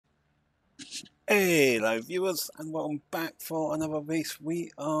Hello viewers and welcome back for another race.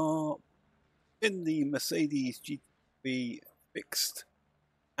 We are in the Mercedes GT3 fixed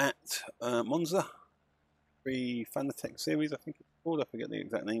at Monza, the Fanatec series I think it's called, I forget the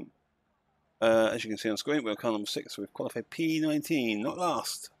exact name. As you can see on screen, we're car number 6, we've qualified P19, not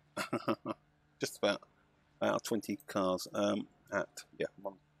last. Just about 20 cars at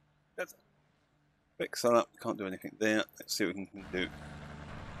Monza. Let's fix that up, can't do anything there, let's see what we can do.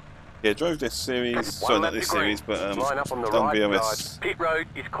 Yeah, drove this series, sorry not this series, but line up on the done right BOS side. Pit road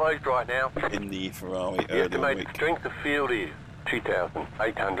is closed right now. in the Ferrari The earlier in the estimated week. strength of field is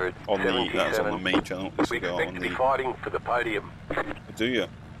 2,877. That was on the main channel. This We will go expect on to be the. fighting for the podium. Do you?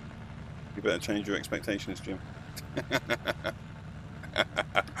 You better change your expectations, Jim.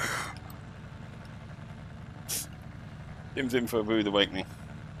 Jim's in for a rude awakening.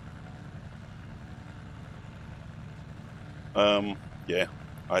 Yeah,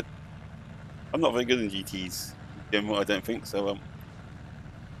 I'm not very good in GTs, Jim. I don't think so.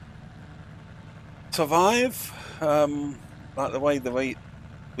 Survive. Like the way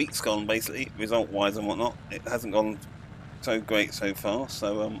week's gone, basically, result-wise and whatnot, it hasn't gone so great so far.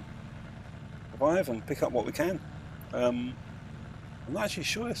 So survive and pick up what we can. I'm not actually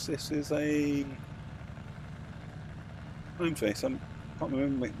sure if this is a time race. I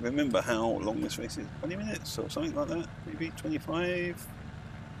can't remember how long this race is. 20 minutes or something like that. Maybe 25.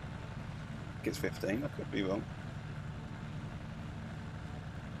 I think it's 15. I could be wrong.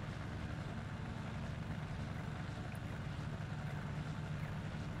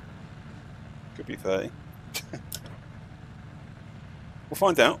 Could be 30. We'll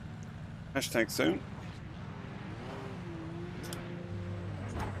find out. Hashtag soon.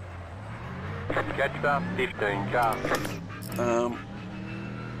 Catch up, 15 car.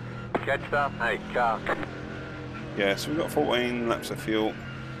 Catch up, 8 car. Yeah, so we've got 14 laps of fuel.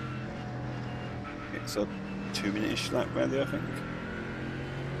 It's a 2-minute-ish lap rally, I think.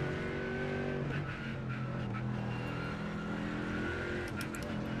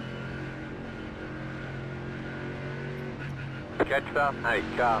 Catch up, 8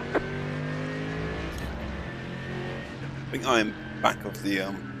 car. I think I'm back of the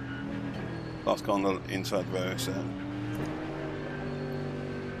last car on the inside row, so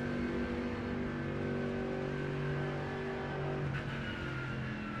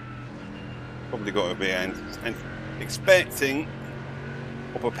probably got to be and expecting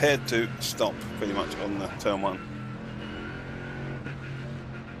or prepared to stop pretty much on the turn 1,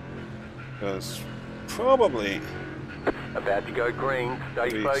 because probably About to go green, stay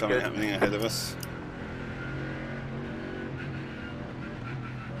be something focused. happening ahead of us.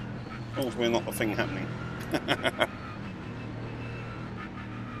 As long as we're not the thing happening.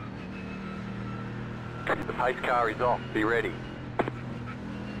 The pace car is off, be ready.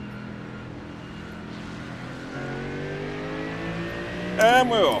 And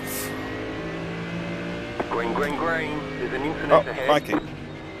we're off. Green, green, green. There's an incident Oh, ahead. crikey.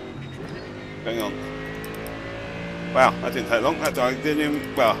 Going on. Wow, that didn't take long. That didn't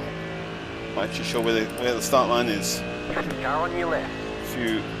even, well, I'm not actually sure where the start line is. Car on your left.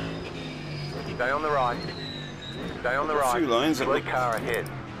 Few Stay on the right. Stay on the right. few lines that Slow look- car ahead.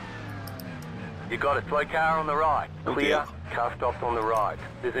 You got a slow car on the right. Oh Clear. dear. Car stopped on the right.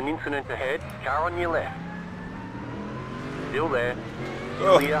 There's an incident ahead. Car on your left. Still there.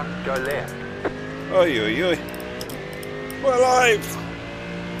 Oh. Clear. Go left. Oi, oi, oi. We're alive!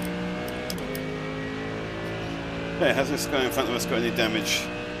 Hey, has this guy in front of us got any damage?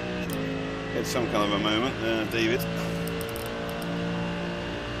 Had some kind of a moment, David.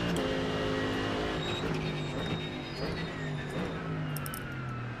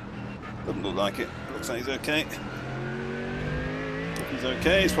 Doesn't look like it. Looks like he's okay. If he's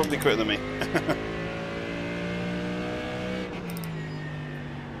okay, he's probably quicker than me.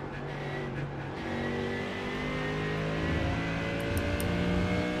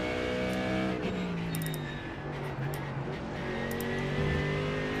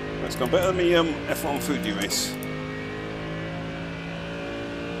 It's gone better than me F1 Fuji race.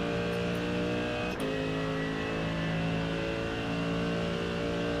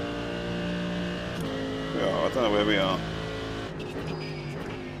 I don't know where we are.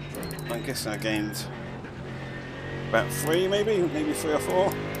 I guess I gained about 3 maybe 3 or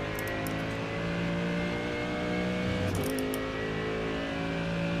 4.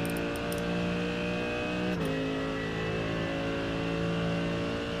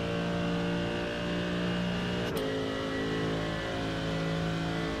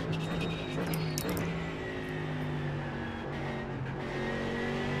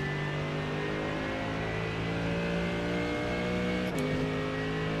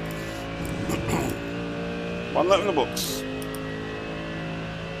 One lap in the books.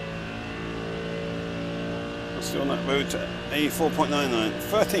 We're still on that road to A4.99.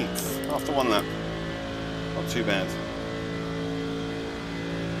 13th after one lap. Not too bad.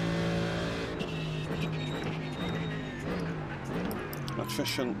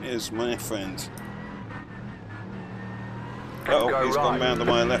 Attrition is my friend. Oh, he's gone round to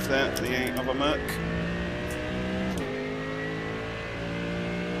my left there, the other Merc.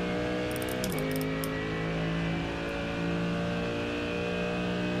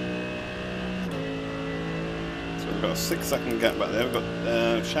 So we've got a 6-second gap back there. We've got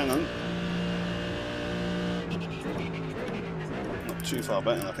Shannon. Not too far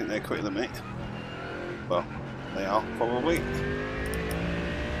back, and I think they're quicker than me. Well, they are probably.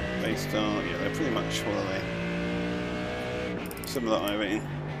 Based on, yeah, they're pretty much, what are they? Similar iRacing.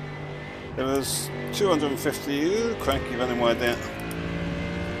 There was 250, cranky running wide there.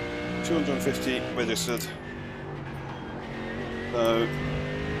 250 registered. So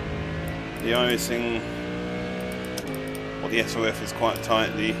the iRacing, or the SOF is quite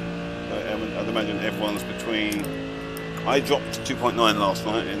tight. I'd imagine everyone's between. I dropped 2.9 last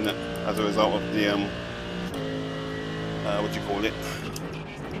night in the, as a result of the what do you call it?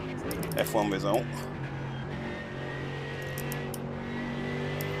 F1 result.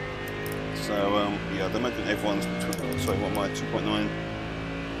 So yeah, I'd imagine everyone's between, sorry, what am I, 2.9?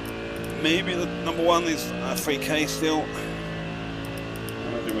 Maybe the number one is 3K still. I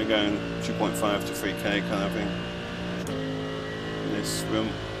imagine we're going 2.5 to 3K kind of thing in this room.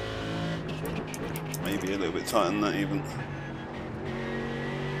 Maybe a little bit tighter than that even.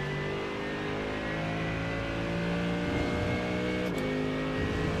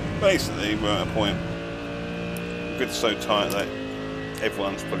 Basically, we're at a point. The grid's so tight that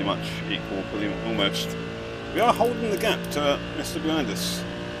everyone's pretty much equal, pretty almost. We are holding the gap to Mr. behind us.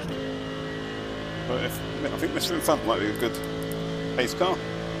 But I think Mr. in front might be a good pace car.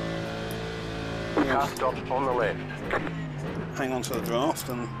 Car stop on the left. Hang on to the draft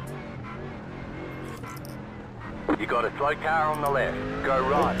and. You got a slow car on the left. Go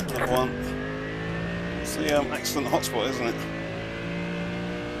right. Another one. It's the accident hotspot, isn't it?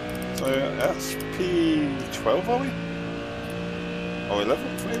 So that's P12, are we? Or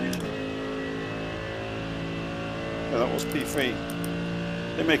 11th, maybe? Yeah, that was P3.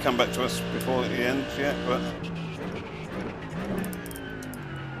 They may come back to us before the end yet, but...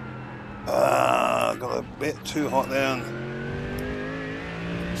 got a bit too hot there. And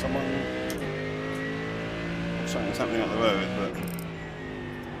something's happening on the road, but...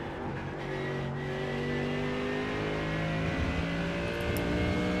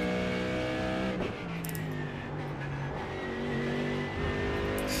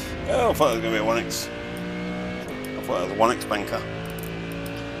 Oh, I thought it was going to be a 1X. I thought it was a 1X banker.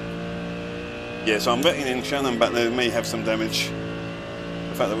 Yeah, so I'm betting in Shannon back there may have some damage.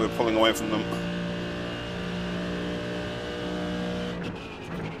 The fact that we're pulling away from them.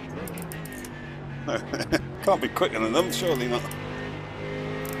 No, can't be quicker than them, surely not.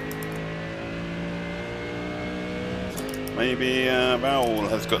 Maybe Raoul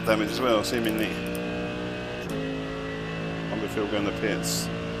has got damage as well, seemingly. I wonder if he'll go in the pits.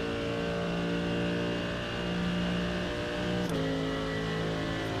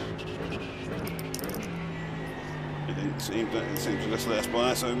 It seems to just let us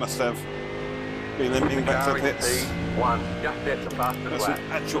by, so we must have been limping back to the pits. One, just at the fastest That's lap.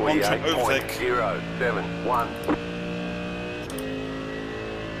 an actual on-track overtake. 071.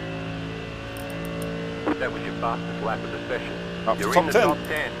 That was your fastest lap of the session. Up to You're top in the 10. top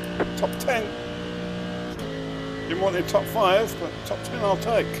 10. Top 10. Didn't want the top 5, but top 10 I'll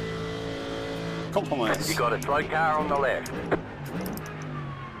take. Compromise. You got a slow car on the left.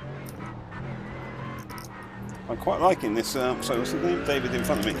 I'm quite liking this, so what's his name? David in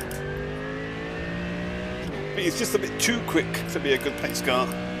front of me. But he's just a bit too quick to be a good pace car.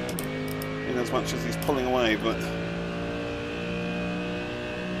 In as much as he's pulling away, but...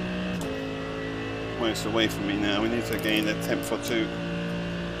 almost away from me now. We need to gain a tenth or two.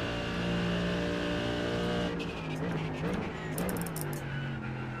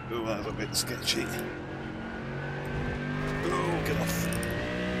 Oh, that was a bit sketchy. Oh, get off.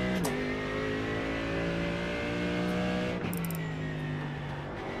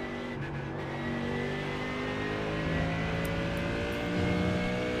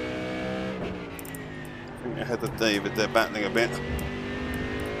 Ahead of David, they're battling a bit.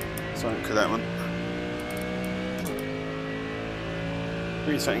 Something could happen.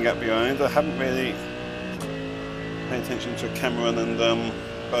 3-second gap behind. I haven't really paid attention to Cameron and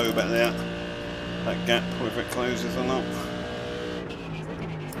Bo back there. That gap, whether it closes or not.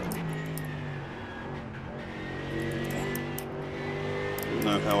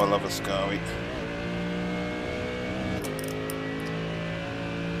 know how I love a Scari.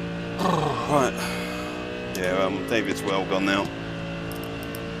 Right. Yeah, David's well gone now. I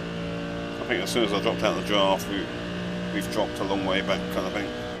think as soon as I dropped out of the draft, we've dropped a long way back, kind of thing.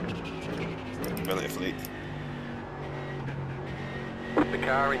 Relatively. The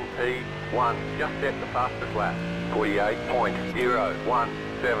car in P1 just set the fastest lap,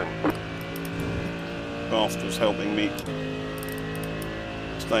 48.017. Draft was helping me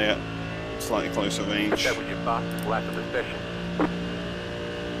stay at slightly closer range. That was your fastest lap of the session.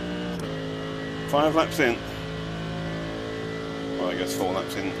 5 laps in. Well, I guess 4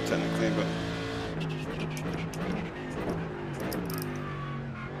 laps in technically, but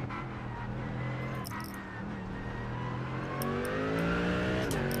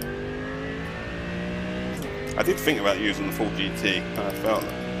I did think about using the full GT, and I felt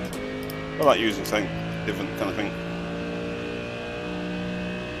like using something different kind of thing.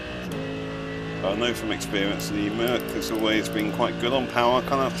 But I know from experience the Merc has always been quite good on power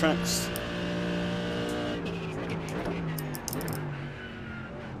kind of tracks.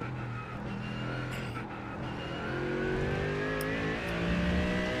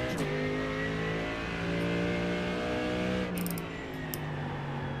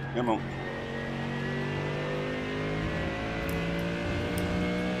 Come on.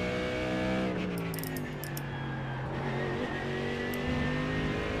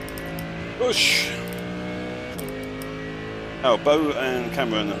 Push! Oh, Bo and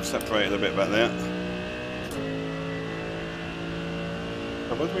Cameron have separated a bit back there.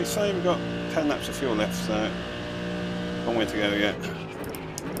 So what did we say? We've got 10 laps of fuel left, so long way to go yet.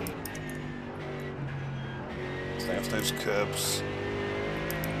 Stay off those curbs.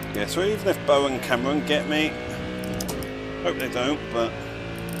 Yeah, so even if Bo and Cameron get me, hope they don't, but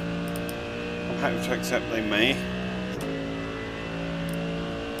I'm happy to accept they may.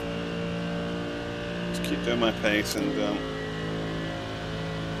 Just keep doing my pace and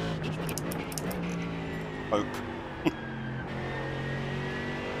hope.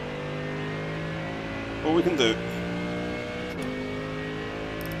 All we can do.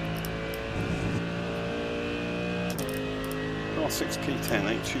 R6 P10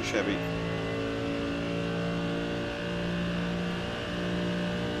 ain't too shabby.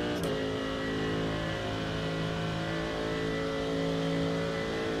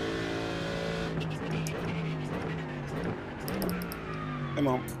 Come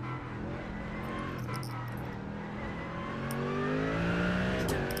on.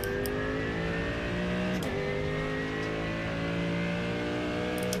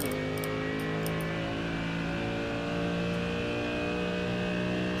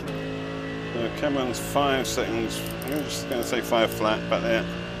 Cameron's 5 seconds, I'm just going to say 5 flat back there,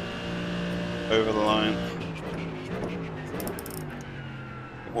 over the line.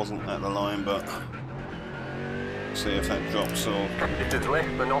 It wasn't at the line, but see if that drops or... This is less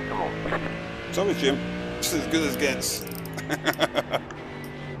than optimal. Sorry Jim, it's as good as gets.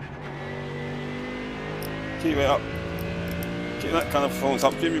 Keep it up. Keep that kind of performance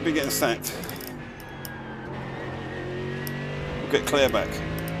up. Jim, you'll be getting sacked. We'll get clear back.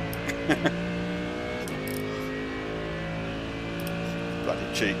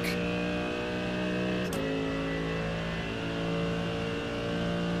 Bloody cheek.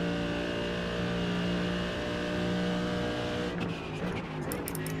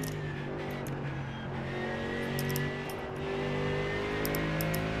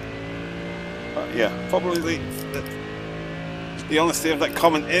 But yeah, probably the honesty of that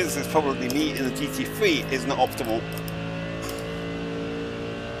comment is probably me in the GT3 isn't optimal.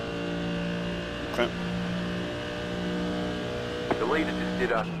 Okay. The leader just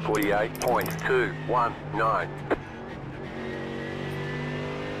did a 48.219.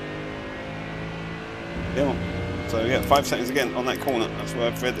 Yeah. So yeah, 5 seconds again on that corner. That's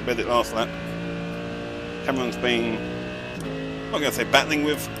where I've read it last lap. Cameron's been, I'm not going to say battling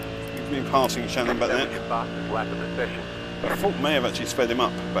with, he's been passing Shannon back there. Fastest lap of the session. I thought may have actually sped him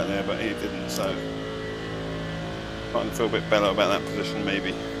up back there, but he didn't. So starting to feel a bit better about that position,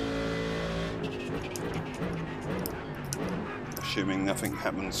 maybe. Assuming nothing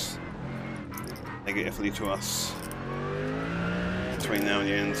happens negatively to us between now and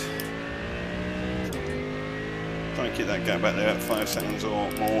the end. Try and keep that gap back there at 5 seconds or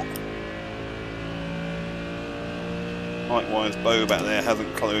more. Likewise, Bo back there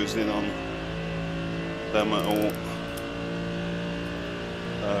hasn't closed in on them at all.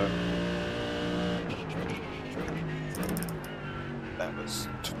 So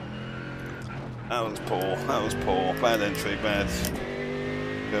that was poor. That was poor. Bad entry, bad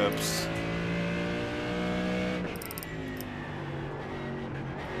curbs.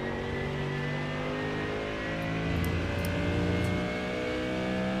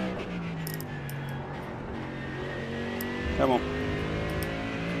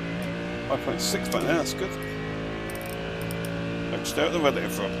 5.6 by now, that's good. Don't stare at the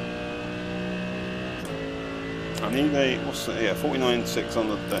relative from. I need a, what's that, yeah, 49.6 on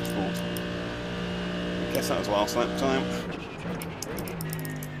the dashboard. I guess that was last lap time.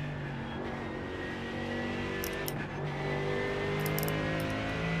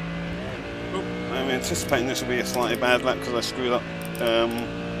 I'm anticipating this will be a slightly bad lap because I screwed up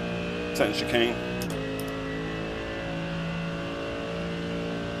turn chicane.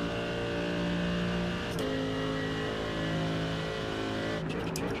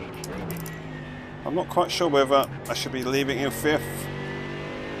 I'm not quite sure whether I should be leaving in 5th.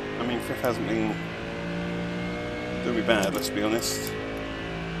 I mean, 5th hasn't been really bad, let's be honest.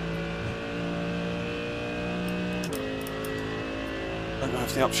 I don't know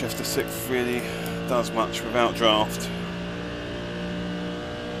if the upshift to 6th really does much without draft.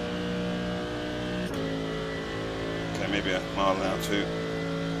 Okay, maybe a mile an hour too.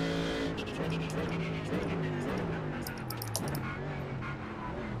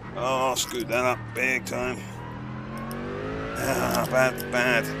 Oh, screwed that up big time. Ah,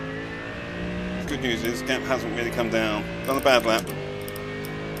 bad. Good news is, gap hasn't really come down. Done a bad lap.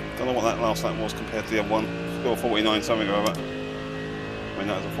 Don't know what that last lap was compared to the other one. Still 49 something or other. I mean,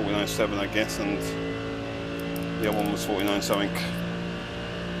 that was a 49.7, I guess, and the other one was 49 something.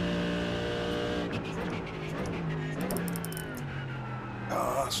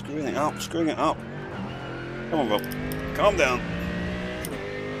 Ah, screwing it up. Come on, Rob. Calm down.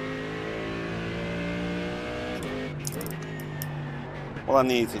 What I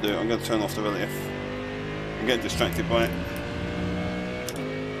need to do, I'm going to turn off the relative. I'm getting distracted by it.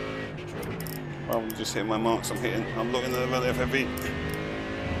 Rather than just hitting my marks, I'm looking at the relative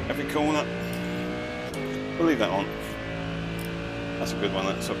every corner. We'll leave that on. That's a good one,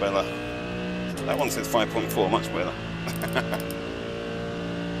 that's a better. That one says 5.4, much better.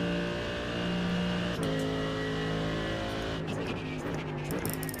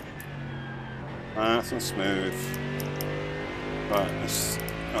 Nice and smooth.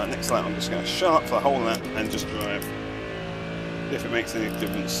 Right, next lap I'm just going to shut up for the whole lap and just drive. See if it makes any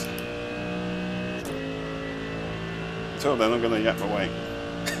difference. Until then, I'm going to yap away.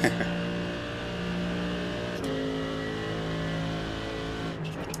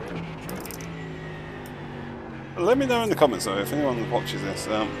 Let me know in the comments though, if anyone watches this.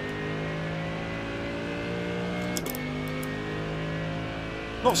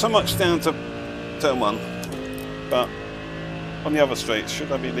 Not so much down to turn 1, but on the other straights,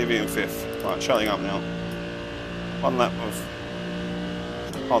 should I be leaving in 5th? Right, shutting up now. One lap of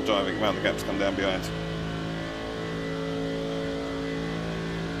hard driving around the gaps come down behind.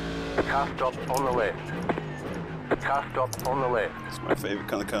 Car stop on the left. Car stop on the left. It's my favourite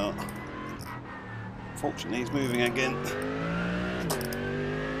kind of car. Fortunately, he's moving again.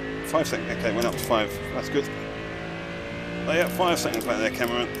 5 seconds, okay, went up to 5. That's good. Oh yeah, 5 seconds back there,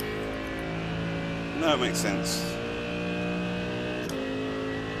 Cameron. No, it makes sense.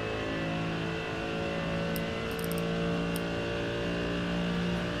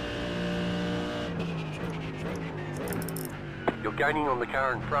 You're gaining on the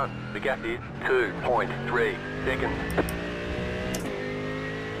car in front. The gap is 2.3 seconds.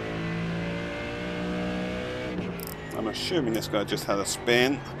 I'm assuming this guy just had a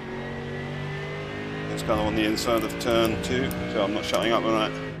spin. It's kind of on the inside of turn 2, so I'm not shutting up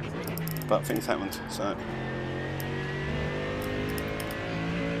on that. But things happened, so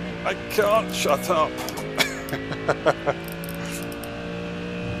I can't shut up.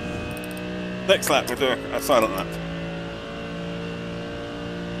 Next lap we'll do a silent lap.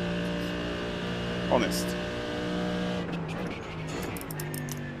 Honest.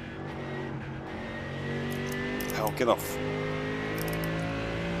 Hell, get off.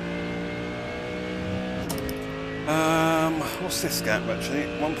 What's this gap actually?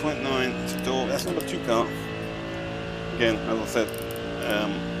 1.9 to door. That's number 2 car. Again, as I said,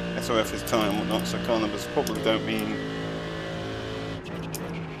 SOF is time and whatnot, so car numbers probably don't mean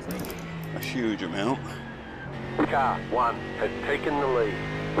a huge amount. Car 1 has taken the lead.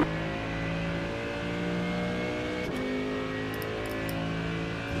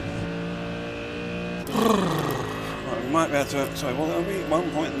 Right, we might be able to. Sorry, what are we?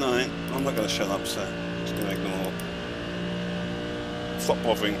 1.9. I'm not going to shut up, so I'm just going to ignore. Stop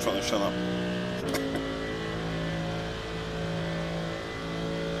bothering trying to shut up.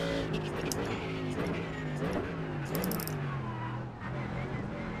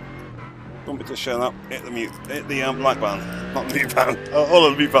 Want me to shut up? Hit the mute. Hit the like button. Not the mute button. Oh, all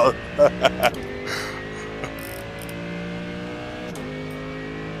of the mute button.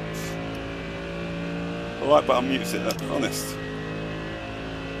 The like button mutes it, honest.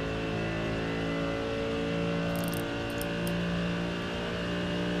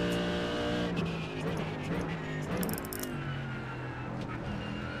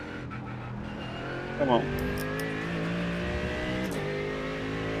 Come on.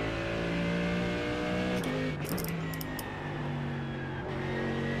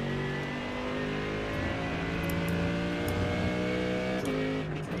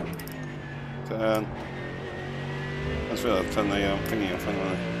 Turn. That's really I've turned the thingy off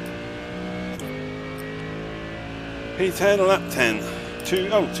anyway. P10 on lap 10. 2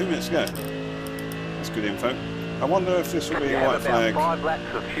 minutes ago. That's good info. I wonder if this will be a white flag. 5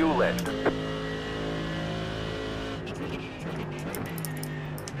 laps of fuel left.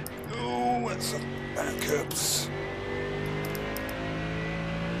 Oh, that's a bad curbs.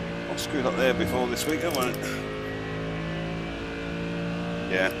 I screwed up there before this week, haven't I?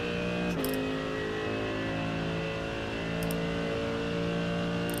 Yeah.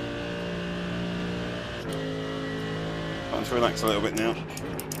 Time to relax a little bit now.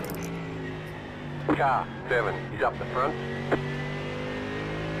 Car 7 is up the front.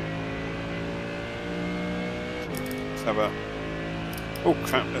 Let's have a... Oh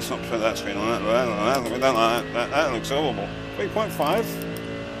crap, let's not put that screen on that. We don't like that. That looks horrible.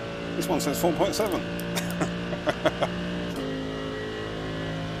 3.5? This one says 4.7.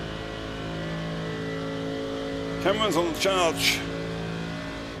 Camera's on the charge.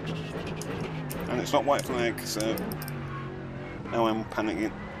 And it's not white flag, so now I'm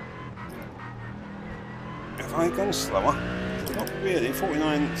panicking. Have I gone slower? Not really,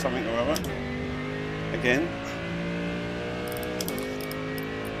 49 something or other. Again.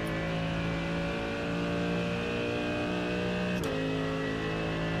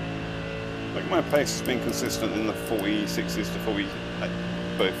 Like my pace has been consistent in the 46s to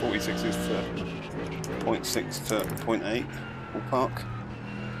 46s to 0.6 to 0.8 ballpark.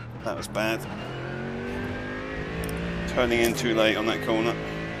 That was bad. Turning in too late on that corner.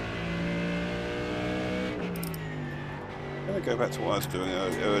 I'm going to go back to what I was doing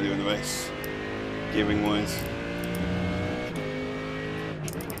earlier in the race, gearing wise.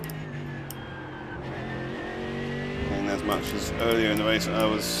 And as much as earlier in the race I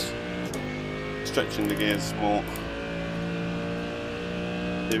was stretching the gears more,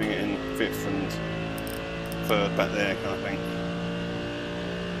 doing it in 5th and 3rd back there kind of thing.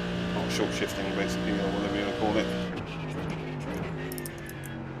 Not short shifting basically, or whatever you want to call it.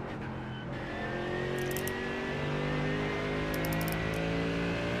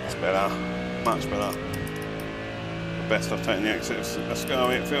 That's better, much better. The best I've taken the exit of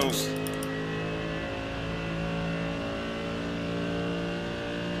Ascari, it feels.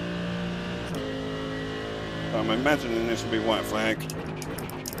 I'm imagining this will be white flag.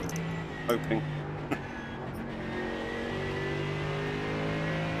 Hoping.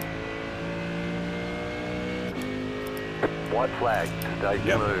 White flag, stay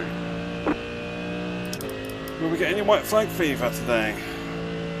smooth. Will we get any white flag fever today?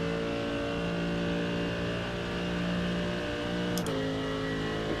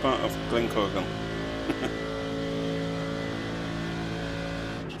 We're part of Glencorgan.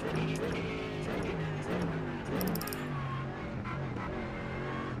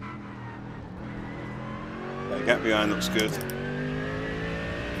 The gap behind looks good.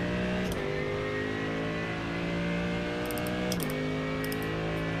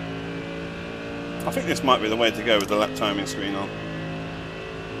 I think this might be the way to go with the lap timing screen on.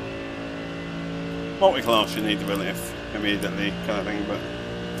 Multi-class you need to relative immediately kind of thing, but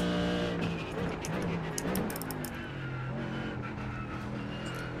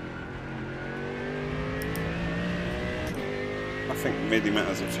I think it really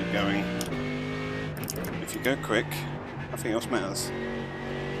matters if you're going, if you go quick, nothing else matters.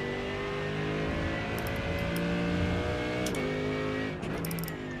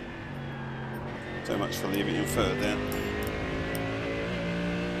 So much for leaving in 3rd there.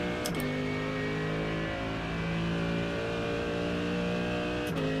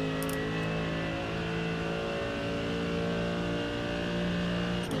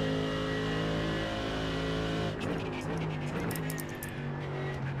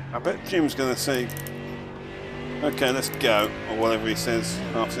 I bet Jim's going to say, okay, let's go, or whatever he says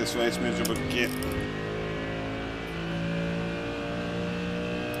after this race, miserable git.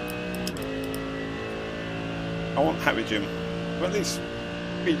 I want happy Jim, or at least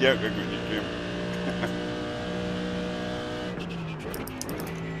mediocre good Jim.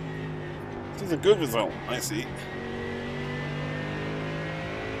 This is a good result, I see.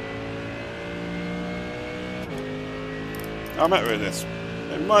 I'm happy with this.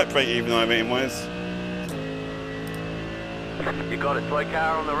 It might break even iRacing wise. You got a slow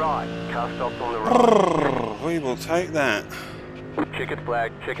car on the right. Car stops on the right. We will take that. Checkered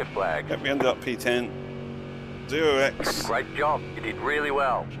flag, checkered flag. Yep, we ended up P10. 0x. Great job. You did really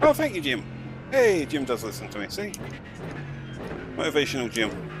well. Oh, thank you, Jim. Hey, Jim does listen to me, see? Motivational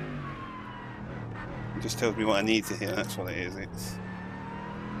Jim. He just tells me what I need to hear, that's what it is. It's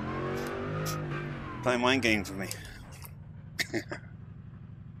playing mind games with me.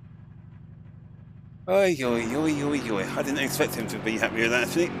 Oi, oi, oi, oi, oi. I didn't expect him to be happy with that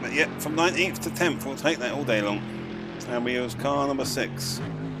actually, but yeah, from 19th to 10th, we'll take that all day long. And we use car number 6.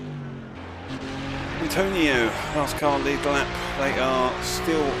 Antonio, last car lead the lap. They are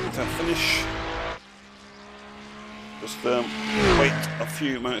still to finish. Just wait a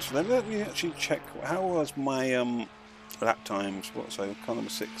few moments for them. Let me actually check. How was my lap times? What, so car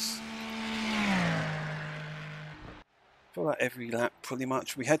number 6? I feel like every lap pretty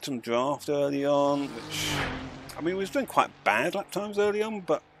much. We had some draft early on, which, I mean, we was doing quite bad lap times early on,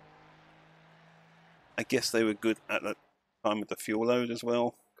 but I guess they were good at the time with the fuel load as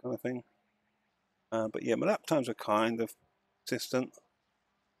well, kind of thing. But yeah, my lap times are kind of consistent.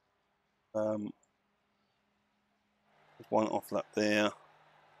 One off lap there.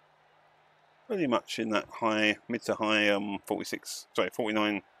 Pretty much in that high, mid to high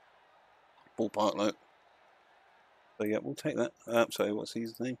 49 ballpark load. So yeah, we'll take that. So what's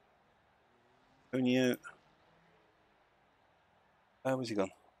his name? Antonio. Where's he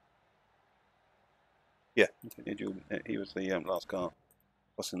gone? Yeah, he was the last car.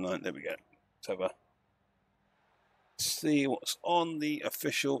 Crossing line. There we go. It's over. Let's see what's on the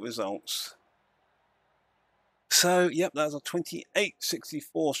official results. So, yep, that's a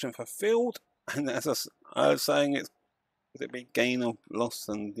 28.64 strength of field. And as I was saying, it's a big gain or loss.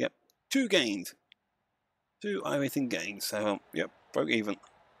 And, yep, 2 gained. 2 iRacing gains. So, yep, broke even.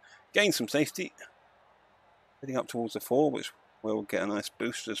 Gained some safety. Heading up towards the 4, which will get a nice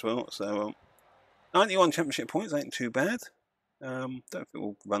boost as well. So, 91 championship points ain't too bad. Don't think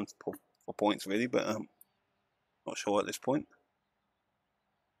we'll run for points really, but not sure at this point.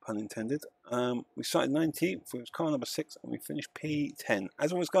 Pun intended. We started 19th, it was car number 6, and we finished P10.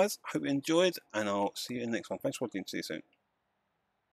 As always, guys, hope you enjoyed, and I'll see you in the next one. Thanks for watching. See you soon.